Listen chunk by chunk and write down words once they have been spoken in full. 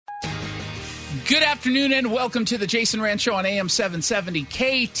Good afternoon and welcome to the Jason Rand Show on AM 770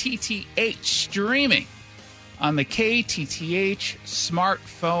 KTTH, streaming on the KTTH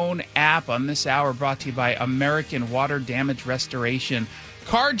smartphone app. On this hour, brought to you by American Water Damage Restoration.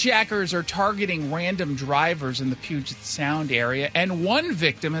 Carjackers are targeting random drivers in the Puget Sound area, and one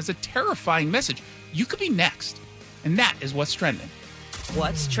victim has a terrifying message. You could be next. And that is what's trending.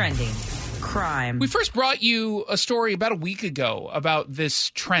 What's trending? Crime. We first brought you a story about a week ago about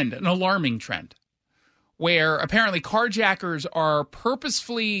this trend, an alarming trend, where apparently carjackers are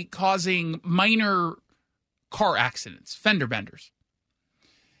purposefully causing minor car accidents, fender benders.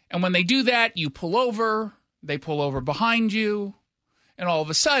 And when they do that, you pull over, they pull over behind you, and all of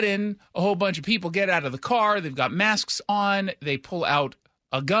a sudden, a whole bunch of people get out of the car, they've got masks on, they pull out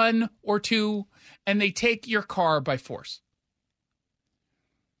a gun or two, and they take your car by force.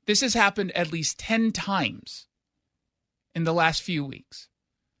 This has happened at least 10 times in the last few weeks.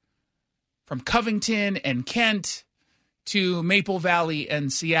 From Covington and Kent to Maple Valley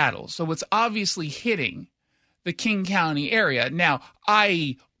and Seattle. So it's obviously hitting the King County area. Now,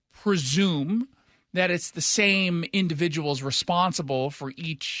 I presume that it's the same individuals responsible for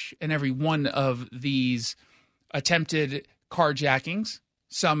each and every one of these attempted carjackings.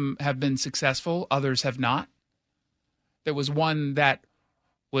 Some have been successful, others have not. There was one that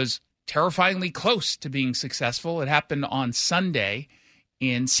was terrifyingly close to being successful. It happened on Sunday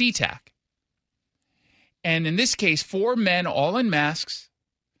in SeaTac. And in this case, 4 men, all in masks,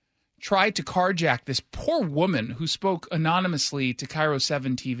 tried to carjack this poor woman who spoke anonymously to Cairo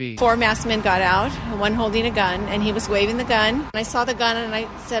 7 TV. 4 masked men got out, one holding a gun, and he was waving the gun. And I saw the gun and I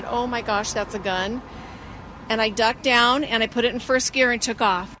said, oh my gosh, that's a gun. And I ducked down and I put it in first gear and took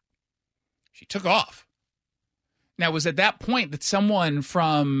off. She took off. Now, it was at that point that someone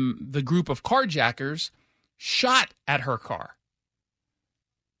from the group of carjackers shot at her car.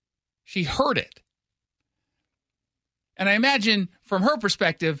 She heard it. And I imagine from her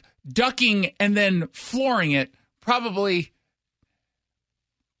perspective, ducking and then flooring it, probably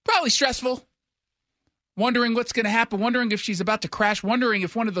stressful. Wondering what's going to happen, wondering if she's about to crash, wondering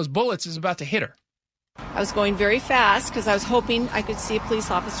if one of those bullets is about to hit her. I was going very fast because I was hoping I could see a police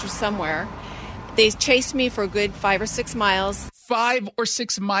officer somewhere. They chased me for a good 5 or 6 miles. 5 or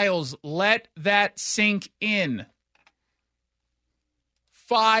 6 miles. Let that sink in.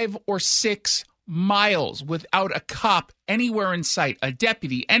 5 or 6 miles without a cop anywhere in sight, a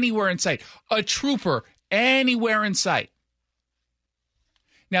deputy anywhere in sight, a trooper anywhere in sight.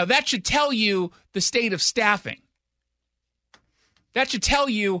 Now, that should tell you the state of staffing. That should tell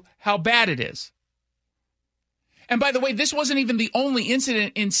you how bad it is. And by the way, this wasn't even the only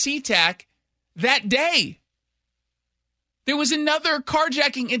incident in SeaTac that day. There was another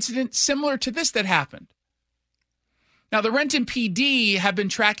carjacking incident similar to this that happened. Now, the Renton PD have been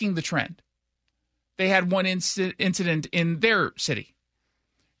tracking the trend. They had one incident in their city.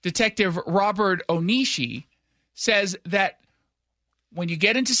 Detective Robert Onishi says that when you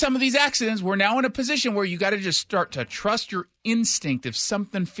get into some of these accidents, we're now in a position where you got to just start to trust your instinct if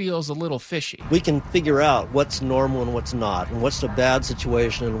something feels a little fishy. We can figure out what's normal and what's not, and what's a bad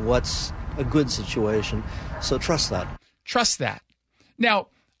situation and what's a good situation. So trust that. Trust that. Now,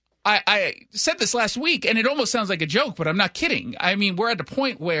 I said this last week, and it almost sounds like a joke, but I'm not kidding. I mean, we're at a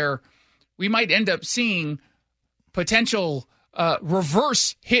point where we might end up seeing potential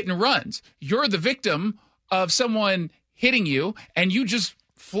reverse hit and runs. You're the victim of someone hitting you, and you just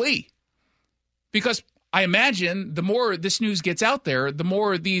flee. Because I imagine the more this news gets out there, the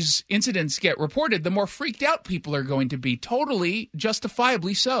more these incidents get reported, the more freaked out people are going to be, totally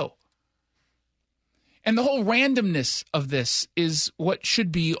justifiably so. And the whole randomness of this is what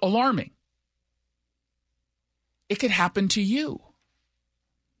should be alarming. It could happen to you.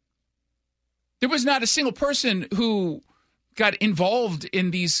 There was not a single person who got involved in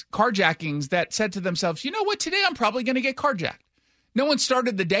these carjackings that said to themselves, you know what, today I'm probably going to get carjacked. No one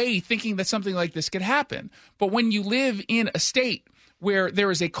started the day thinking that something like this could happen. But when you live in a state where there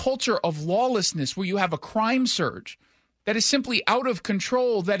is a culture of lawlessness, where you have a crime surge that is simply out of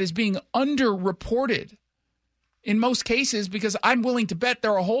control, that is being underreported in most cases, because I'm willing to bet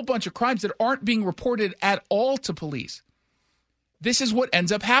there are a whole bunch of crimes that aren't being reported at all to police. This is what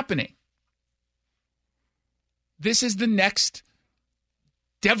ends up happening. This is the next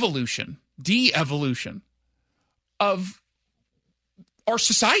de-evolution of our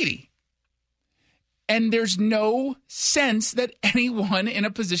society. And there's no sense that anyone in a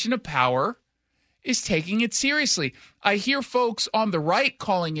position of power is taking it seriously. I hear folks on the right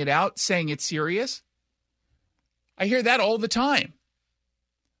calling it out, saying it's serious. I hear that all the time.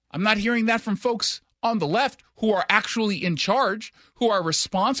 I'm not hearing that from folks on the left who are actually in charge, who are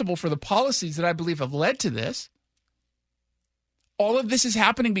responsible for the policies that I believe have led to this. All of this is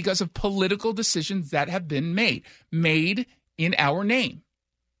happening because of political decisions that have been made in our name.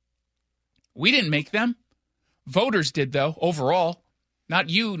 We didn't make them. Voters did, though, overall. Not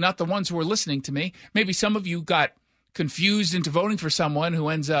you, not the ones who are listening to me. Maybe some of you got confused into voting for someone who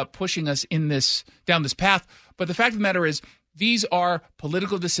ends up pushing us down this path. But the fact of the matter is, these are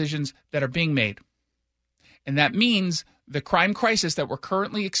political decisions that are being made. And that means the crime crisis that we're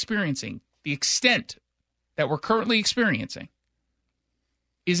currently experiencing, the extent that we're currently experiencing,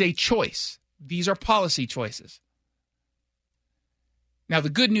 is a choice. These are policy choices. Now, the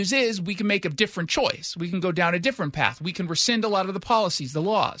good news is we can make a different choice. We can go down a different path. We can rescind a lot of the policies, the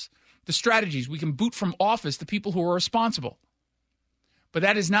laws, the strategies. We can boot from office the people who are responsible. But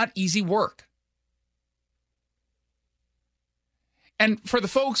that is not easy work. And for the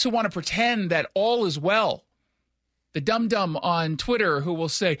folks who want to pretend that all is well, the dum-dum on Twitter who will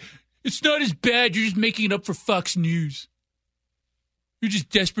say, it's not as bad, you're just making it up for Fox News. You're just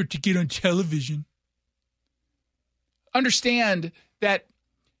desperate to get on television. Understand that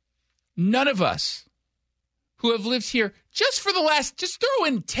none of us who have lived here just throw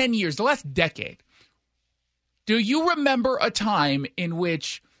in 10 years, the last decade. Do you remember a time in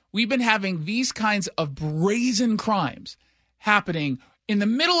which we've been having these kinds of brazen crimes happening in the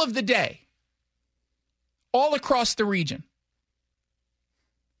middle of the day all across the region?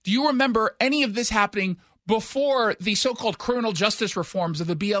 Do you remember any of this happening before the so-called criminal justice reforms of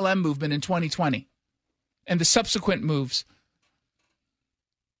the BLM movement in 2020 and the subsequent moves?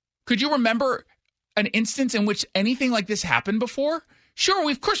 Could you remember an instance in which anything like this happened before? Sure,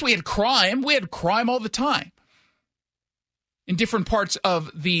 of course we had crime. We had crime all the time in different parts of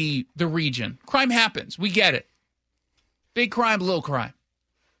the region. Crime happens. We get it. Big crime, little crime.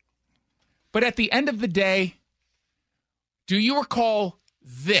 But at the end of the day, do you recall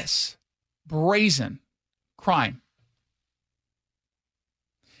this brazen crime?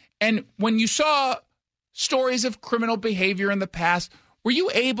 And when you saw stories of criminal behavior in the past, were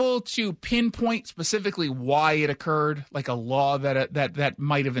you able to pinpoint specifically why it occurred, like a law that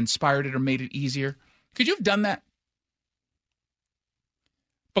might have inspired it or made it easier? Could you have done that?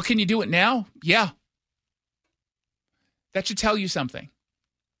 But can you do it now? Yeah. That should tell you something.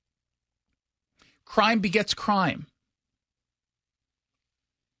 Crime begets crime.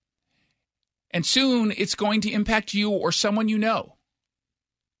 And soon it's going to impact you or someone you know.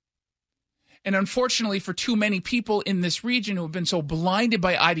 And unfortunately for too many people in this region who have been so blinded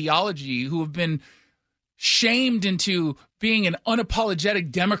by ideology, who have been shamed into being an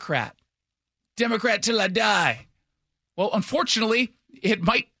unapologetic Democrat till I die. Well, unfortunately, it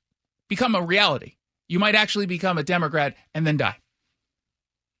might become a reality. You might actually become a Democrat and then die.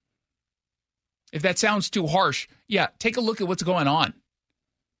 If that sounds too harsh, yeah, take a look at what's going on.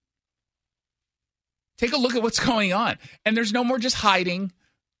 Take a look at what's going on. And there's no more just hiding.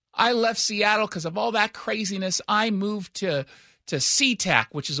 I left Seattle because of all that craziness. I moved to SeaTac,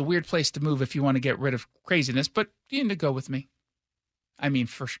 which is a weird place to move if you want to get rid of craziness, but you need to go with me. I mean,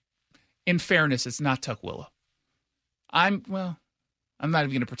 in fairness, it's not Tukwila. I'm not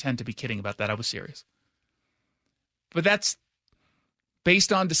even going to pretend to be kidding about that. I was serious. But that's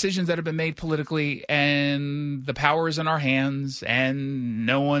based on decisions that have been made politically, and the power is in our hands, and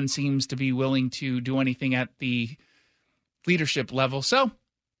no one seems to be willing to do anything at the leadership level. So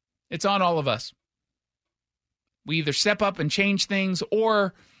it's on all of us. We either step up and change things,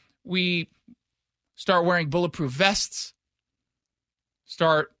 or we start wearing bulletproof vests,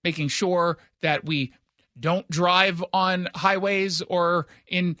 start making sure that we don't drive on highways or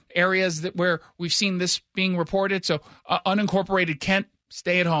in areas where we've seen this being reported. So unincorporated Kent,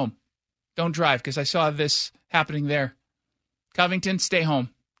 stay at home. Don't drive, because I saw this happening there. Covington, stay home.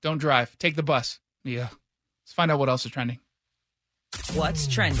 Don't drive. Take the bus. Yeah. Let's find out what else is trending. What's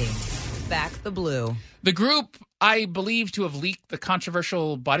trending? Back the Blue. The group, I believe to have leaked the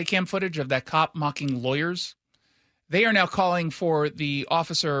controversial body cam footage of that cop mocking lawyers, they are now calling for the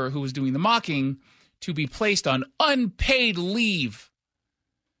officer who was doing the mocking to be placed on unpaid leave.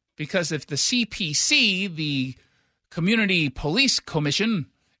 Because if the CPC, the Community Police Commission,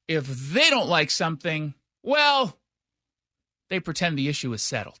 if they don't like something, well, they pretend the issue is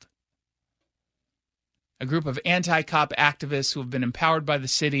settled. A group of anti-cop activists who have been empowered by the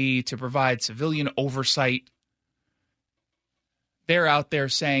city to provide civilian oversight. They're out there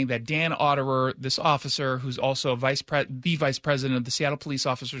saying that Dan Otterer, this officer who's also the vice president of the Seattle Police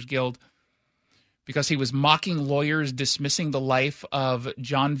Officers Guild, because he was mocking lawyers dismissing the life of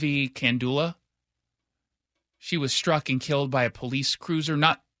Janvi Kandula. She was struck and killed by a police cruiser,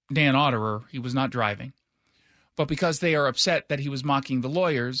 not Dan Otterer. He was not driving. But because they are upset that he was mocking the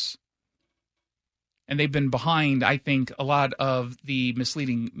lawyers, and they've been behind, I think, a lot of the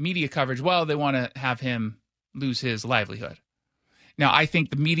misleading media coverage, well, they want to have him lose his livelihood. Now, I think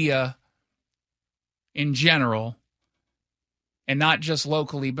the media in general, and not just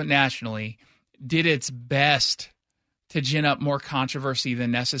locally but nationally, did its best to gin up more controversy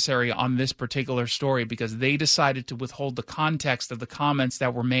than necessary on this particular story because they decided to withhold the context of the comments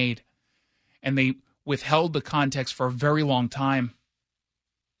that were made. And they withheld the context for a very long time.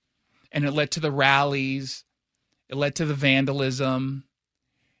 And it led to the rallies. It led to the vandalism.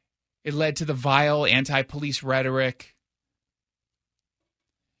 It led to the vile anti-police rhetoric.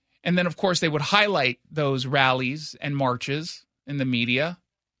 And then, of course, they would highlight those rallies and marches in the media.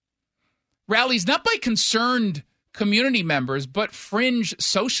 Rallies not by concerned community members, but fringe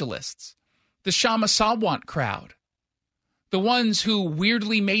socialists, the Shama Sawant crowd, the ones who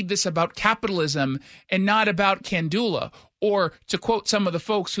weirdly made this about capitalism and not about Kandula, or to quote some of the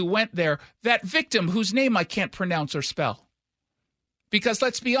folks who went there, that victim whose name I can't pronounce or spell. Because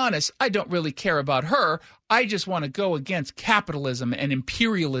let's be honest, I don't really care about her. I just want to go against capitalism and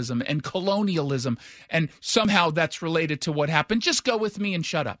imperialism and colonialism, and somehow that's related to what happened. Just go with me and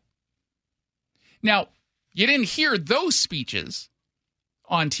shut up. Now, you didn't hear those speeches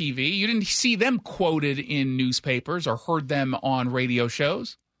on TV. You didn't see them quoted in newspapers or heard them on radio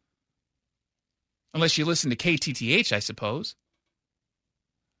shows. Unless you listen to KTTH, I suppose.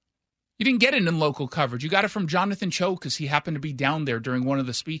 You didn't get it in local coverage. You got it from Jonathan Cho because he happened to be down there during one of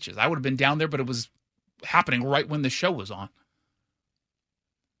the speeches. I would have been down there, but it was happening right when the show was on.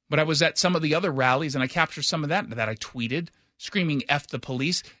 But I was at some of the other rallies, and I captured some of that I tweeted, screaming F the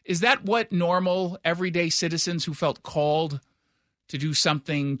police. Is that what normal, everyday citizens who felt called to do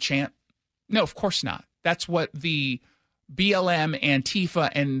something chant? No, of course not. That's what the BLM, Antifa,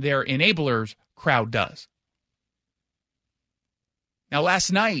 and their enablers crowd does. Now,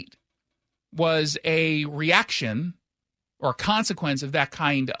 last night was a reaction or a consequence of that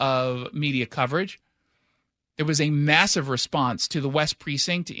kind of media coverage. There was a massive response to the West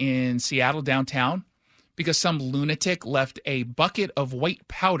Precinct in Seattle downtown because some lunatic left a bucket of white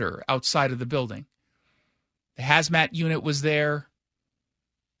powder outside of the building. The hazmat unit was there.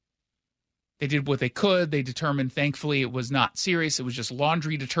 They did what they could. They determined, thankfully, it was not serious. It was just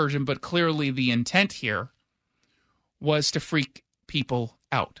laundry detergent, but clearly the intent here was to freak people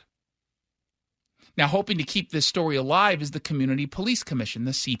out. Now, hoping to keep this story alive is the Community Police Commission,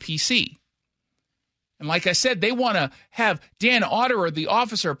 the CPC. And like I said, they want to have Dan Otterer, the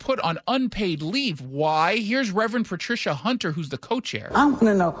officer, put on unpaid leave. Why? Here's Reverend Patricia Hunter, who's the co-chair. I want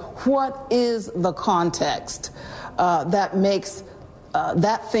to know, what is the context that makes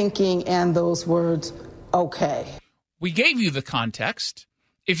that thinking and those words okay? We gave you the context.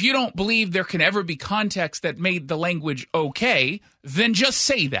 If you don't believe there can ever be context that made the language okay, then just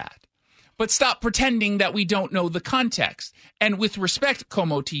say that. But stop pretending that we don't know the context. And with respect,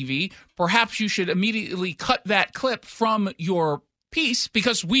 Como TV, perhaps you should immediately cut that clip from your piece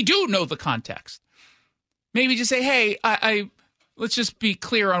because we do know the context. Maybe just say, hey, let's just be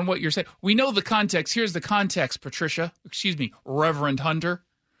clear on what you're saying. We know the context. Here's the context, Patricia. Excuse me, Reverend Hunter.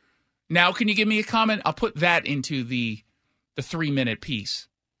 Now, can you give me a comment? I'll put that into the 3-minute piece.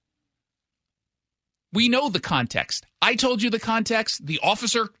 We know the context. I told you the context. The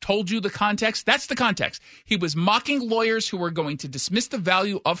officer told you the context. That's the context. He was mocking lawyers who were going to dismiss the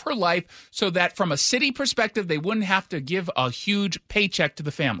value of her life so that from a city perspective, they wouldn't have to give a huge paycheck to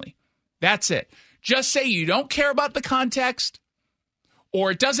the family. That's it. Just say you don't care about the context,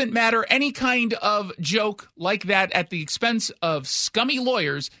 or it doesn't matter. Any kind of joke like that at the expense of scummy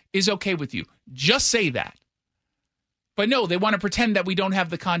lawyers is okay with you. Just say that. But no, they want to pretend that we don't have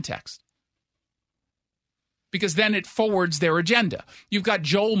the context, because then it forwards their agenda. You've got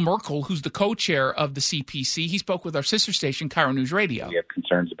Joel Merkel, who's the co-chair of the CPC. He spoke with our sister station, Cairo News Radio. We have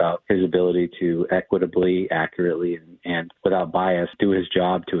concerns about his ability to equitably, accurately, and without bias do his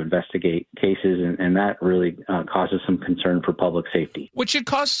job to investigate cases, and that really causes some concern for public safety. What should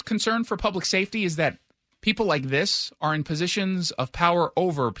cause concern for public safety is that people like this are in positions of power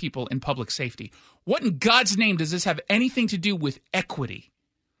over people in public safety. What in God's name does this have anything to do with equity?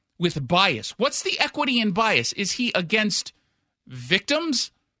 With bias? What's the equity in bias? Is he against victims?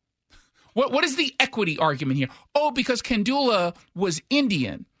 What is the equity argument here? Oh, because Kandula was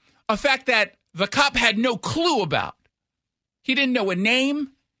Indian, a fact that the cop had no clue about. He didn't know a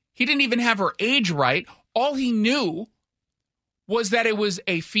name. He didn't even have her age right. All he knew was that it was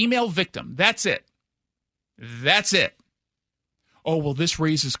a female victim. That's it. That's it. Oh, well, this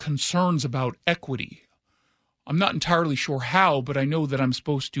raises concerns about equity. I'm not entirely sure how, but I know that I'm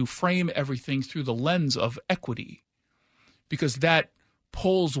supposed to frame everything through the lens of equity because that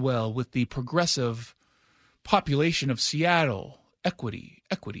polls well with the progressive population of Seattle. Equity,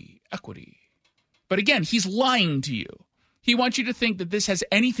 equity, equity. But again, he's lying to you. He wants you to think that this has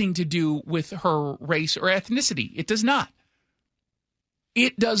anything to do with her race or ethnicity. It does not.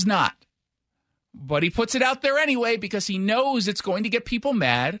 It does not. But he puts it out there anyway because he knows it's going to get people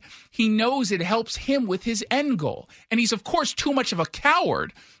mad. He knows it helps him with his end goal. And he's, of course, too much of a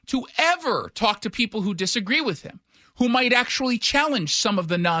coward to ever talk to people who disagree with him, who might actually challenge some of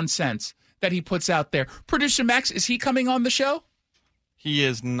the nonsense that he puts out there. Producer Max, is he coming on the show? He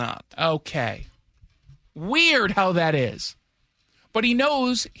is not. Okay. Weird how that is. But he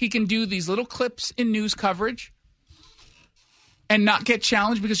knows he can do these little clips in news coverage and not get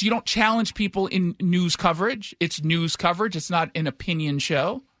challenged because you don't challenge people in news coverage. It's news coverage. It's not an opinion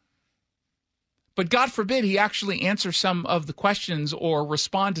show. But God forbid he actually answer some of the questions or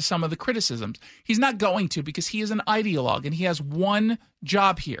respond to some of the criticisms. He's not going to because he is an ideologue and he has one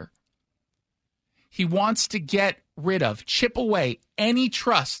job here. He wants to get rid of, chip away any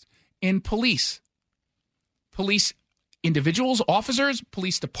trust in police. Police individuals, officers,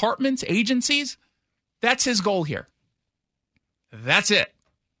 police departments, agencies. That's his goal here. That's it.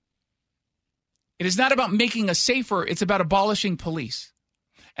 It is not about making us safer. It's about abolishing police.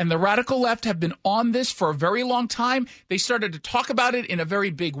 And the radical left have been on this for a very long time. They started to talk about it in a very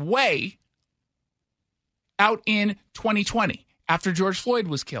big way out in 2020 after George Floyd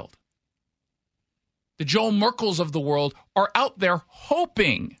was killed. The Joel Merkels of the world are out there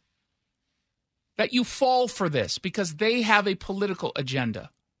hoping that you fall for this because they have a political agenda.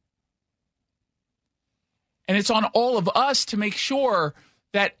 And it's on all of us to make sure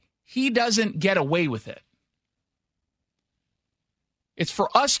that he doesn't get away with it. It's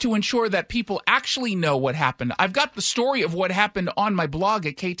for us to ensure that people actually know what happened. I've got the story of what happened on my blog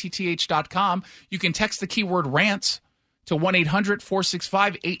at kTTH.com. You can text the keyword rants to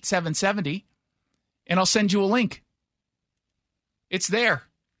 1-800-465-8770, and I'll send you a link. It's there.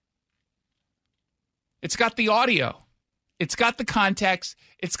 It's got the audio. It's got the context.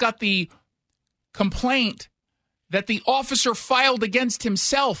 It's got the complaint that the officer filed against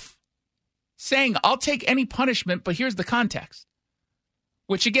himself saying, I'll take any punishment, but here's the context.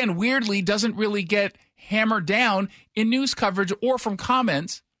 Which, again, weirdly doesn't really get hammered down in news coverage or from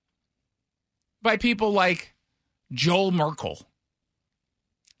comments by people like Joel Merkel.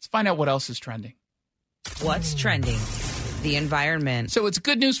 Let's find out what else is trending. What's trending? The environment. So it's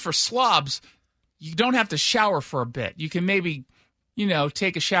good news for slobs. You don't have to shower for a bit. You can maybe,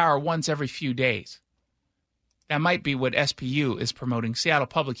 take a shower once every few days. That might be what SPU is promoting, Seattle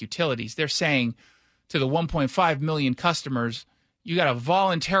Public Utilities. They're saying to the 1.5 million customers, you got to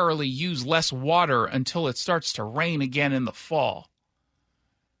voluntarily use less water until it starts to rain again in the fall.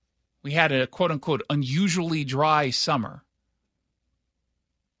 We had a quote-unquote unusually dry summer.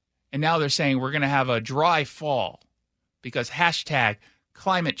 And now they're saying we're going to have a dry fall because hashtag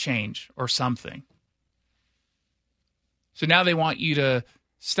climate change or something. So now they want you to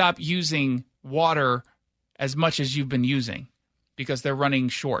stop using water as much as you've been using because they're running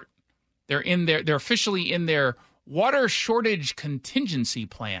short. They're officially in their water shortage contingency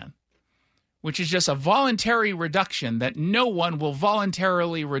plan, which is just a voluntary reduction that no one will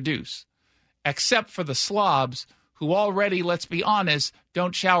voluntarily reduce, except for the slobs who already, let's be honest,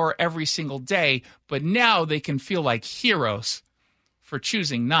 don't shower every single day, but now they can feel like heroes for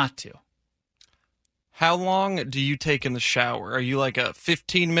choosing not to. How long do you take in the shower? Are you like a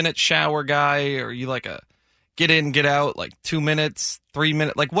 15-minute shower guy? Or are you like a get in, get out, like 2 minutes, 3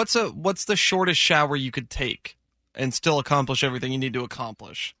 minutes? Like what's the shortest shower you could take and still accomplish everything you need to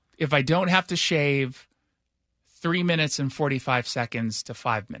accomplish? If I don't have to shave, 3 minutes and 45 seconds to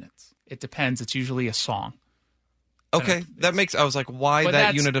 5 minutes. It depends. It's usually a song. Okay, I was like, why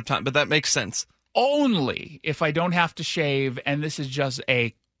that unit of time? But that makes sense. Only if I don't have to shave, and this is just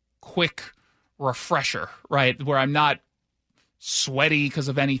a quick refresher, right? Where I'm not sweaty because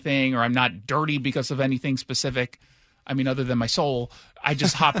of anything, or I'm not dirty because of anything specific. I mean, other than my soul, I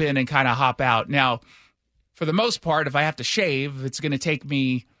just hop in and kind of hop out. Now, for the most part, if I have to shave, it's going to take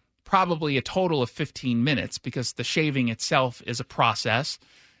me probably a total of 15 minutes because the shaving itself is a process.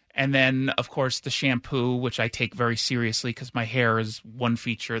 And then, of course, the shampoo, which I take very seriously because my hair is one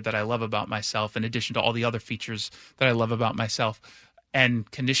feature that I love about myself, in addition to all the other features that I love about myself.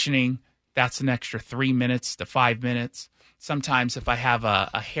 And conditioning, that's an extra 3 minutes to 5 minutes. Sometimes if I have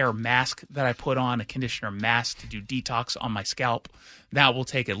a hair mask that I put on, a conditioner mask to do detox on my scalp, that will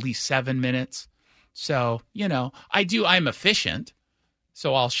take at least 7 minutes. So, I'm efficient.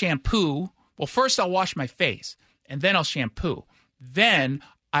 So I'll shampoo. Well, first I'll wash my face. and then I'll shampoo. Then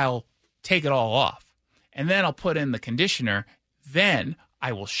I'll take it all off, and then I'll put in the conditioner. Then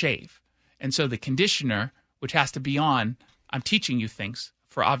I will shave. And so the conditioner, which has to be on, I'm teaching you things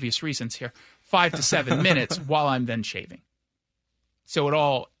for obvious reasons here, 5 to 7 minutes while I'm then shaving. So it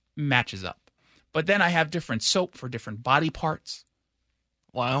all matches up. But then I have different soap for different body parts.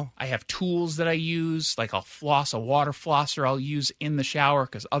 Wow. I have tools that I use, like I'll floss, a water flosser I'll use in the shower,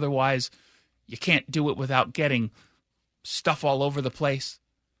 because otherwise you can't do it without getting stuff all over the place.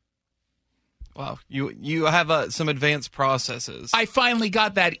 Wow. You have some advanced processes. I finally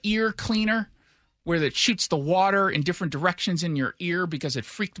got that ear cleaner where it shoots the water in different directions in your ear, because it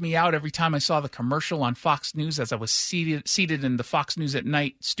freaked me out every time I saw the commercial on Fox News as I was seated in the Fox News at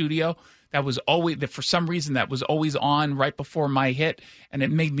Night studio. That was always, for some reason, that was always on right before my hit, and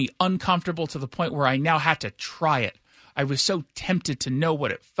it made me uncomfortable to the point where I now had to try it. I was so tempted to know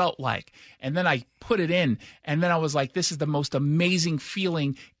what it felt like. And then I put it in, and then I was like, this is the most amazing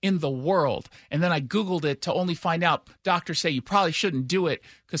feeling in the world. And then I Googled it to only find out doctors say you probably shouldn't do it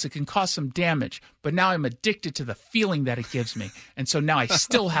because it can cause some damage. But now I'm addicted to the feeling that it gives me. And so now I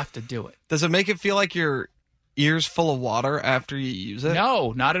still have to do it. Does it make it feel like your ear's full of water after you use it?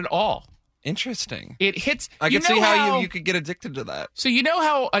 No, not at all. Interesting. It hits. I can see how you could get addicted to that. So you know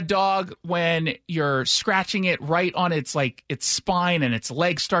how a dog, when you're scratching it right on its spine and its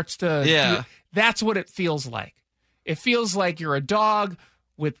leg starts to, that's what it feels like. It feels like you're a dog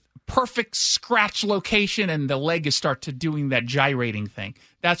with perfect scratch location, and the leg is start to doing that gyrating thing.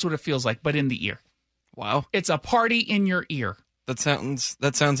 That's what it feels like, but in the ear. Wow. It's a party in your ear. That sounds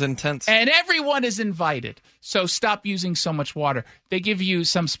intense. And everyone is invited. So stop using so much water. They give you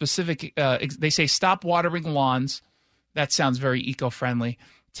some specific, they say stop watering lawns. That sounds very eco-friendly.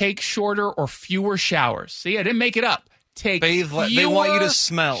 Take shorter or fewer showers. See, I didn't make it up. Take fewer they want you to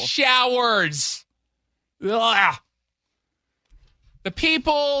smell. Showers. Ugh. The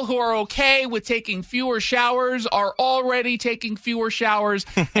people who are okay with taking fewer showers are already taking fewer showers,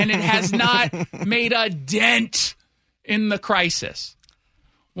 and it has not made a dent in the crisis.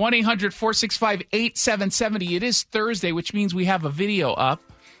 1-800-465-8770. It is Thursday, which means we have a video up.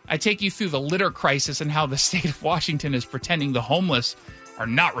 I take you through the litter crisis and how the state of Washington is pretending the homeless are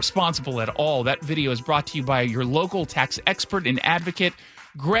not responsible at all. That video is brought to you by your local tax expert and advocate,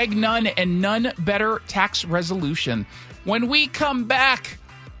 Greg Nunn, and None Better Tax Resolution. When we come back,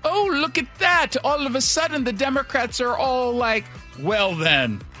 oh, look at that. All of a sudden, the Democrats are all like, well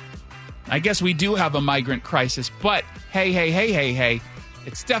then, I guess we do have a migrant crisis, but hey,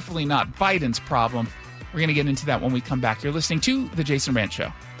 it's definitely not Biden's problem. We're going to get into that when we come back. You're listening to The Jason Rant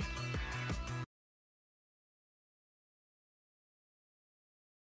Show.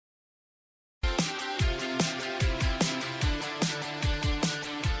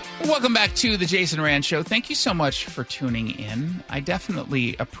 Welcome back to The Jason Rant Show. Thank you so much for tuning in. I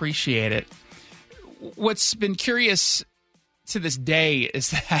definitely appreciate it. What's been curious to this day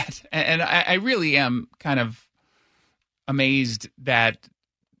is that, and I really am kind of amazed that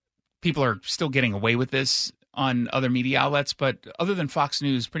people are still getting away with this on other media outlets, but other than Fox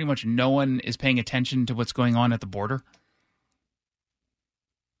News, pretty much no one is paying attention to what's going on at the border.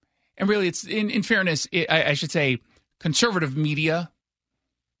 And really, it's in fairness, I should say conservative media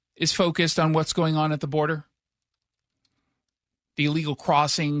is focused on what's going on at the border. The illegal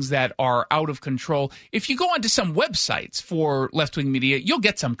crossings that are out of control. If you go onto some websites for left-wing media, you'll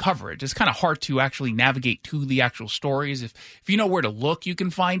get some coverage. It's kind of hard to actually navigate to the actual stories. If you know where to look, you can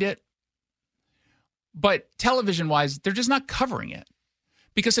find it. But television-wise, they're just not covering it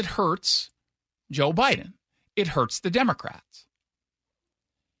because it hurts Joe Biden. It hurts the Democrats.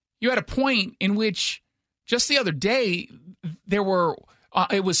 You had a point in which just the other day there were,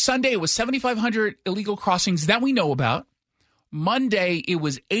 it was Sunday, it was 7,500 illegal crossings that we know about. Monday, it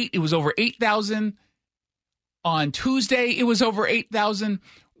was over 8,000. On Tuesday, it was over 8,000.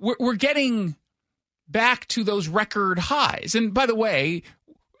 We're getting back to those record highs. And by the way,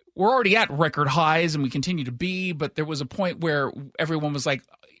 we're already at record highs and we continue to be, but there was a point where everyone was like,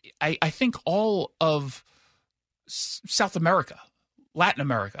 I think all of South America, Latin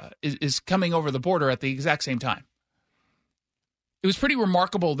America, is coming over the border at the exact same time. It was pretty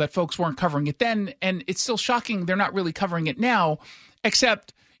remarkable that folks weren't covering it then, and it's still shocking they're not really covering it now,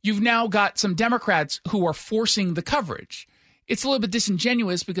 except you've now got some Democrats who are forcing the coverage. It's a little bit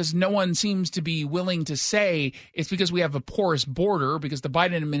disingenuous because no one seems to be willing to say it's because we have a porous border, because the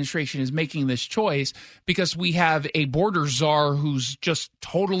Biden administration is making this choice, because we have a border czar who's just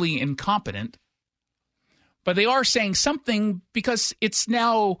totally incompetent. But they are saying something because it's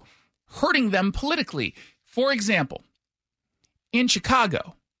now hurting them politically. For example, in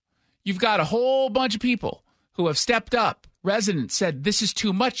Chicago, you've got a whole bunch of people who have stepped up, residents said, this is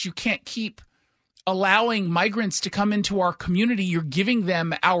too much. You can't keep allowing migrants to come into our community. You're giving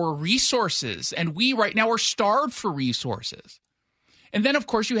them our resources, and we right now are starved for resources. And then, of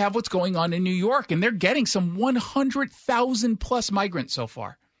course, you have what's going on in New York, and they're getting some 100,000 plus migrants so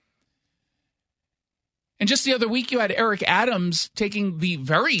far. And just the other week, you had Eric Adams taking the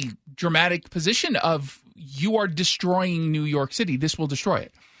very dramatic position of, you are destroying New York City. This will destroy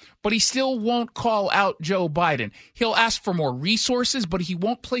it. But he still won't call out Joe Biden. He'll ask for more resources, but he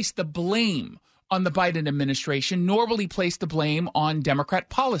won't place the blame on the Biden administration, nor will he place the blame on Democrat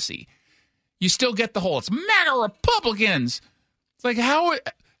policy. You still get the whole, it's MAGA Republicans. It's like, how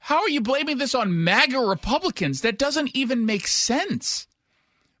are you blaming this on MAGA Republicans? That doesn't even make sense.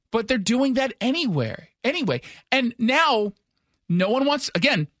 But they're doing that anyway. And now no one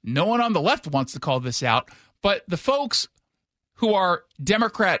on the left wants to call this out, but the folks who are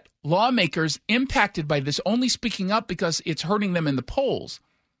Democrat lawmakers impacted by this only speaking up because it's hurting them in the polls.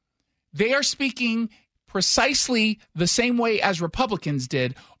 They are speaking precisely the same way as Republicans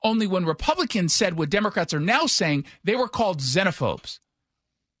did, only when Republicans said what Democrats are now saying, they were called xenophobes.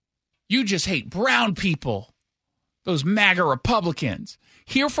 You just hate brown people, those MAGA Republicans.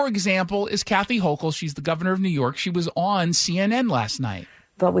 Here, for example, is Kathy Hochul. She's the governor of New York. She was on CNN last night.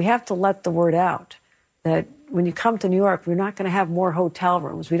 But we have to let the word out that when you come to New York, we're not going to have more hotel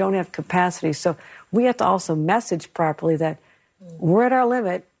rooms. We don't have capacity. So we have to also message properly that we're at our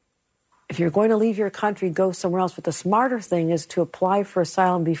limit. If you're going to leave your country, go somewhere else. But the smarter thing is to apply for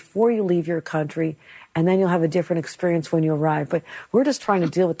asylum before you leave your country, and then you'll have a different experience when you arrive. But we're just trying to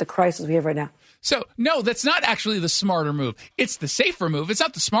deal with the crisis we have right now. So, no, that's not actually the smarter move. It's the safer move. It's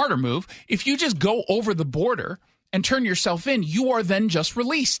not the smarter move. If you just go over the border and turn yourself in, you are then just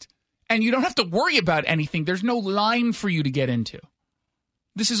released. And you don't have to worry about anything. There's no line for you to get into.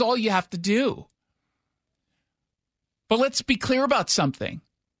 This is all you have to do. But let's be clear about something.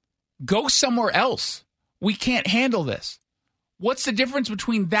 Go somewhere else. We can't handle this. What's the difference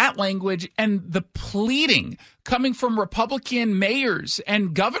between that language and the pleading coming from Republican mayors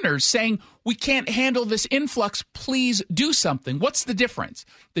and governors saying, we can't handle this influx, please do something? What's the difference?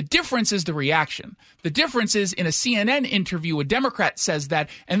 The difference is the reaction. The difference is in a CNN interview, a Democrat says that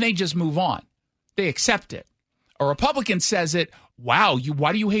and they just move on. They accept it. A Republican says it, wow,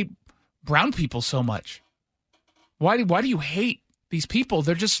 why do you hate brown people so much? Why do you hate these people?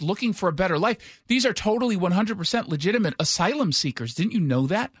 They're just looking for a better life. These are totally 100% legitimate asylum seekers. Didn't you know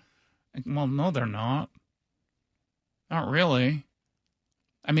that? Well, no, they're not. Not really.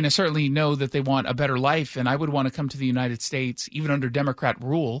 I mean, I certainly know that they want a better life, and I would want to come to the United States, even under Democrat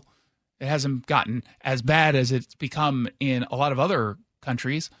rule. It hasn't gotten as bad as it's become in a lot of other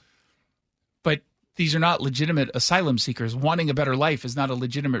countries. But these are not legitimate asylum seekers. Wanting a better life is not a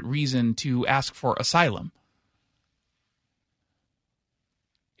legitimate reason to ask for asylum.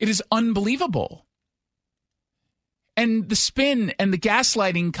 It is unbelievable. And the spin and the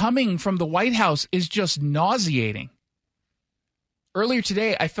gaslighting coming from the White House is just nauseating. Earlier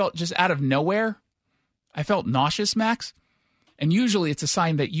today, I felt just out of nowhere, I felt nauseous, Max. And usually it's a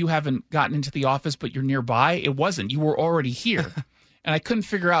sign that you haven't gotten into the office, but you're nearby. It wasn't. You were already here. And I couldn't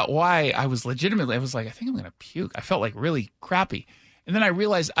figure out why. I was like, I think I'm going to puke. I felt like really crappy. And then I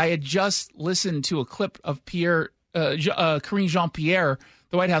realized I had just listened to a clip of Karine Jean-Pierre,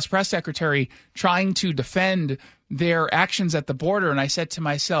 the White House press secretary, trying to defend their actions at the border. And I said to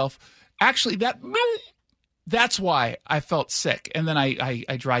myself, actually, that's why I felt sick. And then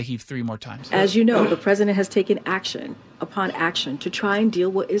I dry heaved 3 more times. As you know, the president has taken action upon action to try and deal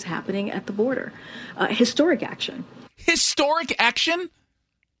with what is happening at the border. Historic action. Historic action?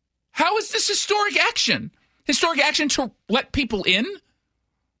 How is this historic action? Historic action to let people in?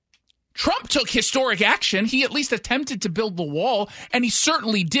 Trump took historic action. He at least attempted to build the wall, and he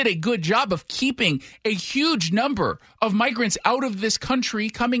certainly did a good job of keeping a huge number of migrants out of this country,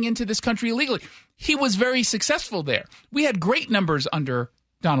 coming into this country illegally. He was very successful there. We had great numbers under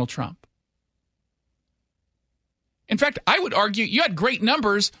Donald Trump. In fact, I would argue you had great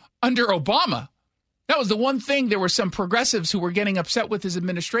numbers under Obama. That was the one thing. There were some progressives who were getting upset with his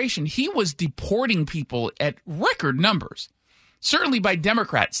administration. He was deporting people at record numbers. Certainly by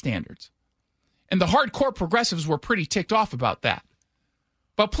Democrat standards. And the hardcore progressives were pretty ticked off about that.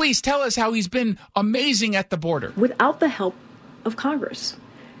 But please tell us how he's been amazing at the border. Without the help of Congress.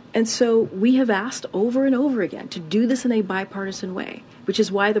 And so we have asked over and over again to do this in a bipartisan way, which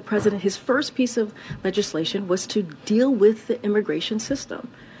is why the president, his first piece of legislation was to deal with the immigration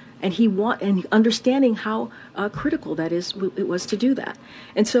system. And understanding how critical that is, it was to do that.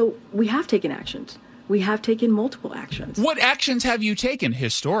 And so we have taken actions. We have taken multiple actions. What actions have you taken?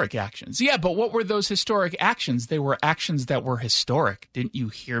 Historic actions. Yeah, but what were those historic actions? They were actions that were historic. Didn't you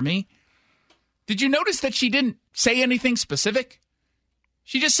hear me? Did you notice that she didn't say anything specific?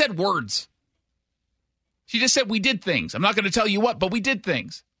 She just said words. She just said, we did things. I'm not going to tell you what, but we did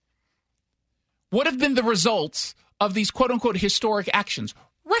things. What have been the results of these quote-unquote historic actions?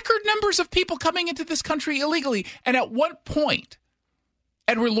 Record numbers of people coming into this country illegally. And at what point,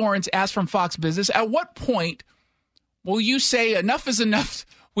 Edward Lawrence asked from Fox Business, at what point will you say enough is enough?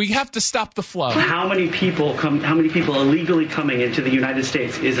 We have to stop the flow. How many people illegally coming into the United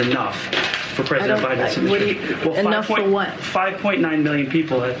States is enough for President Biden's administration? Enough for what? 5.9 million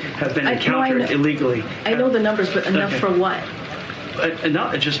people have been encountered illegally. I know the numbers, but enough for what?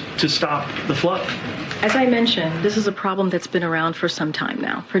 Enough just to stop the flow. As I mentioned, this is a problem that's been around for some time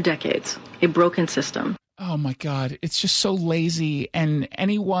now, for decades, a broken system. Oh, my God. It's just so lazy. And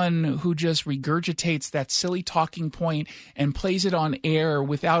anyone who just regurgitates that silly talking point and plays it on air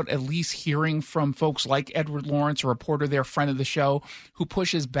without at least hearing from folks like Edward Lawrence, a reporter there, friend of the show, who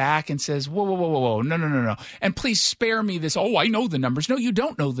pushes back and says, whoa, no. And please spare me this. Oh, I know the numbers. No, you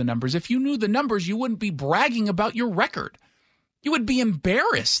don't know the numbers. If you knew the numbers, you wouldn't be bragging about your record. You would be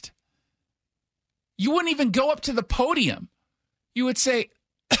embarrassed. You wouldn't even go up to the podium. You would say,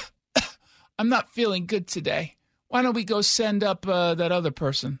 I'm not feeling good today. Why don't we go send up that other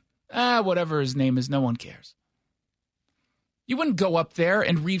person? Whatever his name is, no one cares. You wouldn't go up there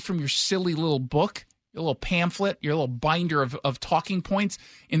and read from your silly little book, your little pamphlet, your little binder of talking points.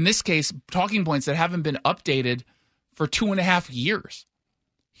 In this case, talking points that haven't been updated for 2.5 years.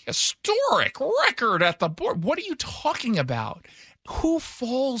 Historic record at the board. What are you talking about? Who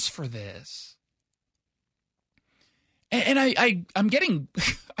falls for this? And I'm getting,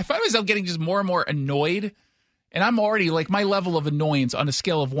 I find myself getting just more and more annoyed. And I'm already, like, my level of annoyance on a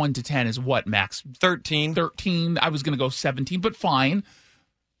scale of 1 to 10 is what, Max? 13. 13. I was going to go 17, but fine.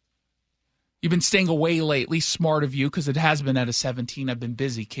 You've been staying away lately. Smart of you, because it has been at a 17. I've been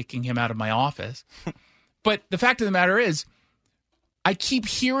busy kicking him out of my office. But the fact of the matter is, I keep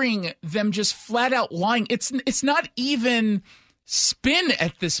hearing them just flat out lying. It's not even spin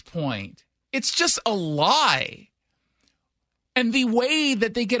at this point. It's just a lie. And the way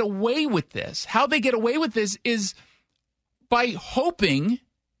that they get away with this, how they get away with this is by hoping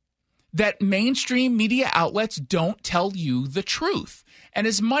that mainstream media outlets don't tell you the truth. And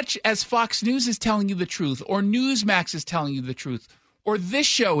as much as Fox News is telling you the truth, or Newsmax is telling you the truth, or this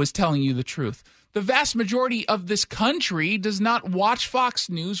show is telling you the truth, the vast majority of this country does not watch Fox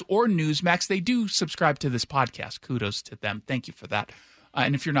News or Newsmax. They do subscribe to this podcast. Kudos to them. Thank you for that.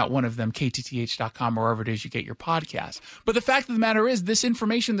 And if you're not one of them, KTTH.com or wherever it is you get your podcast. But the fact of the matter is, this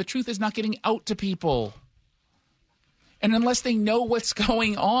information, the truth, is not getting out to people. And unless they know what's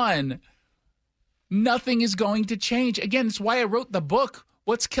going on, nothing is going to change. Again, it's why I wrote the book,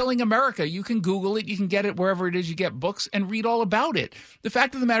 What's Killing America. You can Google it. You can get it wherever it is you get books and read all about it. The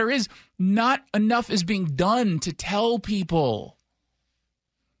fact of the matter is, not enough is being done to tell people.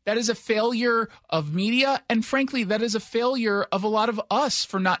 That is a failure of media, and frankly, that is a failure of a lot of us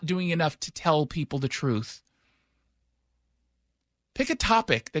for not doing enough to tell people the truth. Pick a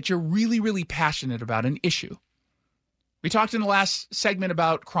topic that you're really, really passionate about, an issue. We talked in the last segment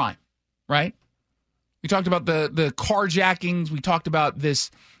about crime, right? We talked about the carjackings. We talked about this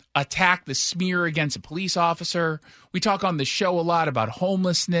attack, the smear against a police officer. We talk on the show a lot about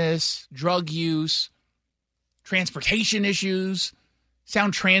homelessness, drug use, transportation issues,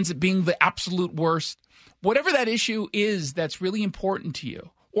 Sound Transit being the absolute worst. Whatever that issue is that's really important to you,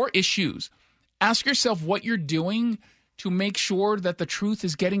 or issues, ask yourself what you're doing to make sure that the truth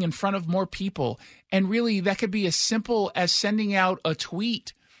is getting in front of more people. And really, that could be as simple as sending out a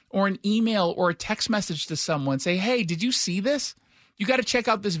tweet or an email or a text message to someone. Say, hey, did you see this? You got to check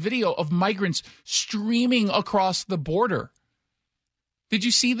out this video of migrants streaming across the border. Did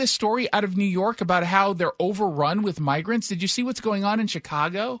you see this story out of New York about how they're overrun with migrants? Did you see what's going on in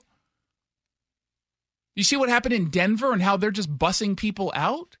Chicago? You see what happened in Denver and how they're just bussing people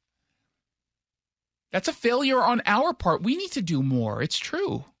out? That's a failure on our part. We need to do more. It's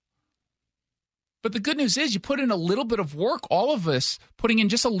true. But the good news is you put in a little bit of work, all of us putting in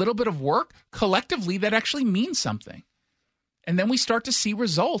just a little bit of work, collectively, that actually means something. And then we start to see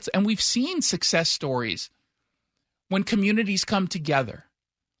results. And we've seen success stories when communities come together.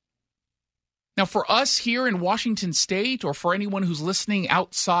 Now, for us here in Washington State, or for anyone who's listening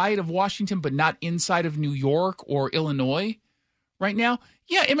outside of Washington but not inside of New York or Illinois right now,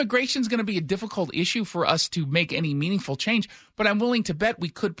 yeah, immigration is going to be a difficult issue for us to make any meaningful change, but I'm willing to bet we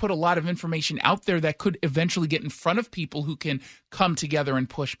could put a lot of information out there that could eventually get in front of people who can come together and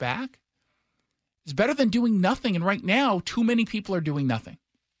push back. It's better than doing nothing. And right now, too many people are doing nothing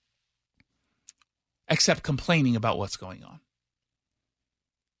except complaining about what's going on.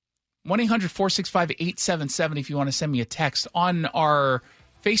 1-800-465-8770 if you want to send me a text. On our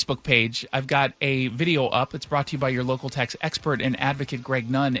Facebook page, I've got a video up. It's brought to you by your local tax expert and advocate Greg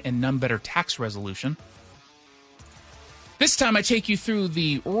Nunn and None Better Tax Resolution. This time I take you through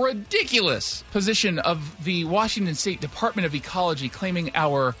the ridiculous position of the Washington State Department of Ecology claiming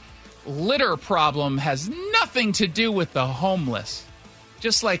our litter problem has nothing to do with the homeless.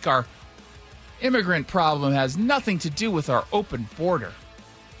 Just like our immigrant problem has nothing to do with our open border.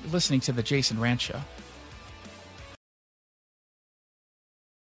 You're listening to The Jason Rantz Show.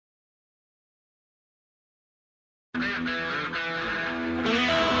 I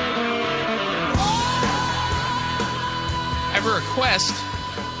have a request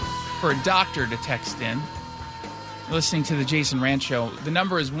for a doctor to text in. You're listening to The Jason Rantz Show. The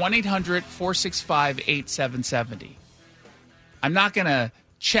number is 1-800-465-8770. I'm not going to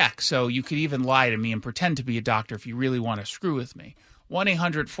check, so you could even lie to me and pretend to be a doctor if you really want to screw with me.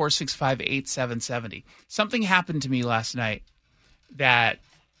 1-800-465-8770. Something happened to me last night that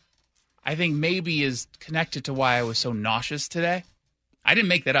I think maybe is connected to why I was so nauseous today. I didn't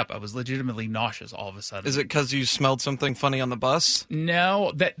make that up. I was legitimately nauseous all of a sudden. Is it because you smelled something funny on the bus?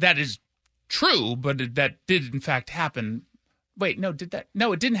 No, that is true, but that did in fact happen. Wait, no, did that?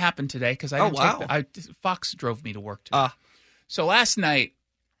 No, it didn't happen today because I didn't Fox drove me to work today. So last night,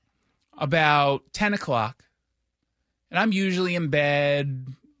 about 10 o'clock, and I'm usually in bed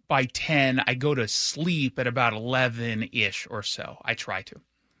by 10. I go to sleep at about 11-ish or so. I try to.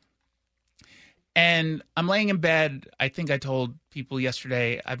 And I'm laying in bed. I think I told people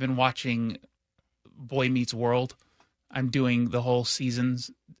yesterday I've been watching Boy Meets World. I'm doing the whole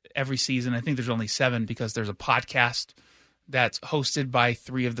seasons, every season. I think there's only 7 because there's a podcast that's hosted by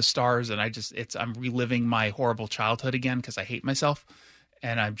 3 of the stars. And I'm reliving my horrible childhood again because I hate myself.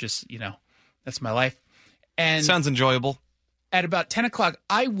 And I'm just, that's my life. And sounds enjoyable. At about 10 o'clock,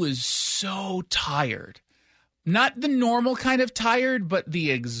 I was so tired. Not the normal kind of tired, but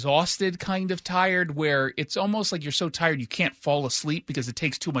the exhausted kind of tired where it's almost like you're so tired you can't fall asleep because it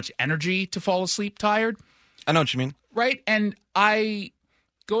takes too much energy to fall asleep tired. I know what you mean. Right? And I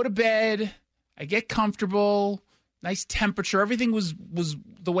go to bed, I get comfortable, nice temperature, everything was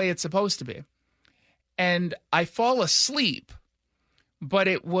the way it's supposed to be. And I fall asleep, but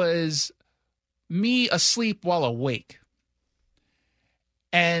it was me asleep while awake.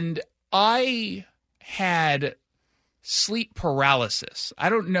 And I had sleep paralysis. I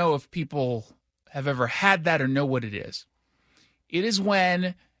don't know if people have ever had that or know what it is. It is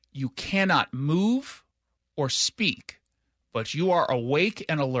when you cannot move or speak, but you are awake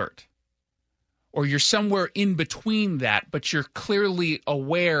and alert. Or you're somewhere in between that, but you're clearly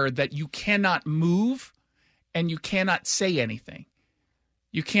aware that you cannot move and you cannot say anything.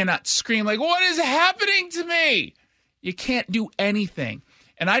 You cannot scream like, what is happening to me? You can't do anything.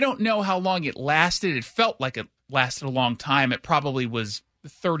 And I don't know how long it lasted. It felt like it lasted a long time. It probably was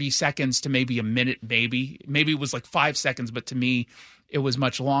 30 seconds to maybe a minute, maybe. Maybe it was like 5 seconds, but to me, it was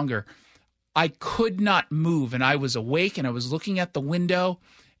much longer. I could not move, and I was awake, and I was looking at the window,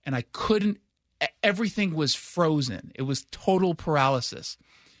 and I couldn't. Everything was frozen. It was total paralysis.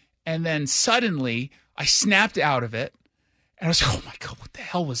 And then suddenly, I snapped out of it, and I was like, oh, my God, what the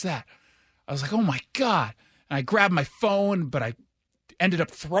hell was that? I was like, oh, my God. And I grabbed my phone, but I ended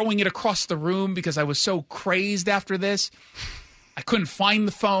up throwing it across the room because I was so crazed after this. I couldn't find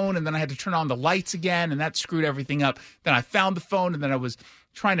the phone, and then I had to turn on the lights again, and that screwed everything up. Then I found the phone, and then I was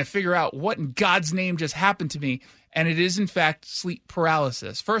trying to figure out what in God's name just happened to me, and it is, in fact, sleep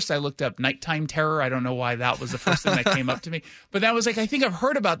paralysis. First, I looked up nighttime terror. I don't know why that was the first thing that came up to me. But that was like, I think I've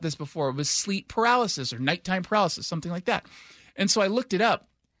heard about this before. It was sleep paralysis or nighttime paralysis, something like that. And so I looked it up,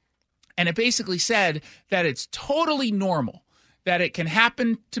 and it basically said that it's totally normal, that it can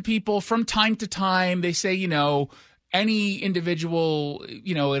happen to people from time to time. They say, any individual,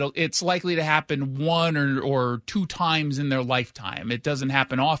 it's likely to happen 1 or 2 times in their lifetime. It doesn't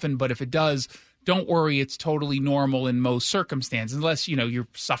happen often, but if it does, don't worry. It's totally normal in most circumstances, unless, you're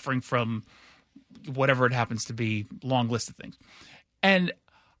suffering from whatever it happens to be, long list of things. And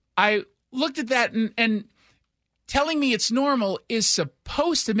I looked at that and telling me it's normal is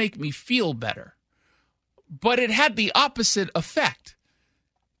supposed to make me feel better. But it had the opposite effect.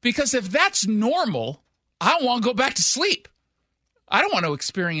 Because if that's normal, I don't want to go back to sleep. I don't want to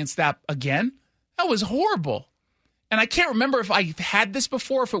experience that again. That was horrible. And I can't remember if I've had this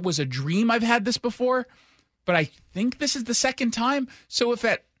before, if it was a dream I've had this before. But I think this is the second time. So if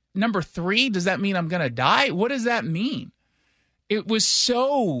at number 3, does that mean I'm going to die? What does that mean? It was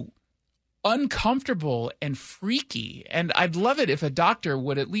so uncomfortable and freaky. And I'd love it if a doctor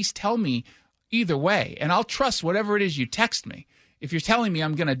would at least tell me either way. And I'll trust whatever it is you text me. If you're telling me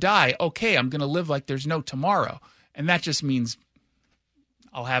I'm going to die, okay, I'm going to live like there's no tomorrow. And that just means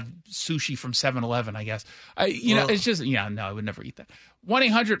I'll have sushi from 7-Eleven, I guess. It's just, no, I would never eat that.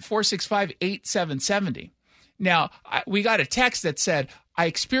 1-800-465-8770. Now, we got a text that said, I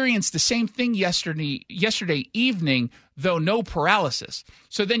experienced the same thing yesterday evening, though no paralysis.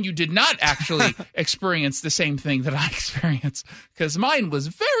 So then you did not actually experience the same thing that I experienced, because mine was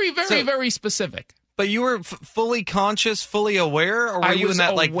very, very, very specific. But you were fully conscious, fully aware, or were you in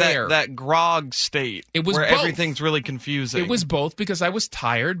that that grog state where both. Everything's really confusing? It was both, because I was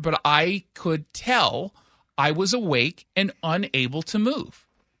tired, but I could tell I was awake and unable to move.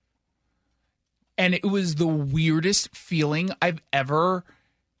 And it was the weirdest feeling I've ever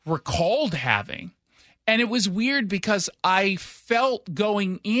recalled having. And it was weird because I felt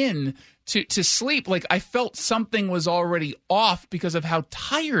going in to sleep, like I felt something was already off because of how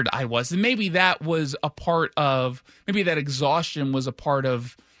tired I was. And maybe that exhaustion was a part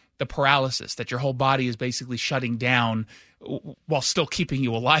of the paralysis, that your whole body is basically shutting down while still keeping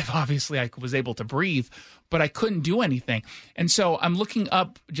you alive. Obviously, I was able to breathe, but I couldn't do anything. And so I'm looking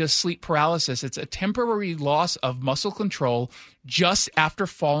up just sleep paralysis. It's a temporary loss of muscle control just after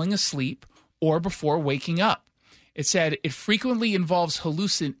falling asleep or before waking up. It said it frequently involves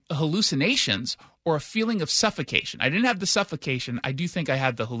hallucinations or a feeling of suffocation. I didn't have the suffocation. I do think I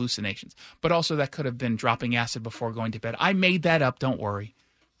had the hallucinations, but also that could have been dropping acid before going to bed. I made that up. Don't worry.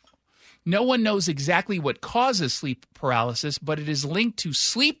 No one knows exactly what causes sleep paralysis, but it is linked to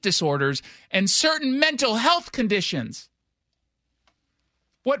sleep disorders and certain mental health conditions.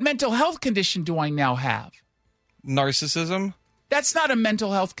 What mental health condition do I now have? Narcissism? That's not a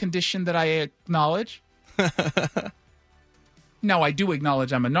mental health condition that I acknowledge. No, I do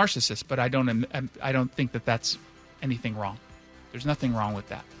acknowledge I'm a narcissist, but I don't think that that's anything wrong. There's nothing wrong with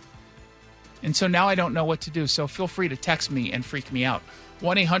that. And so now I don't know what to do. So feel free to text me and freak me out.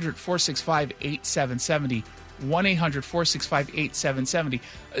 1-800-465-8770.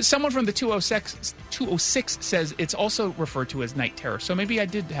 1-800-465-8770. Someone from the 206 says it's also referred to as night terror. So maybe I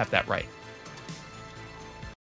did have that right.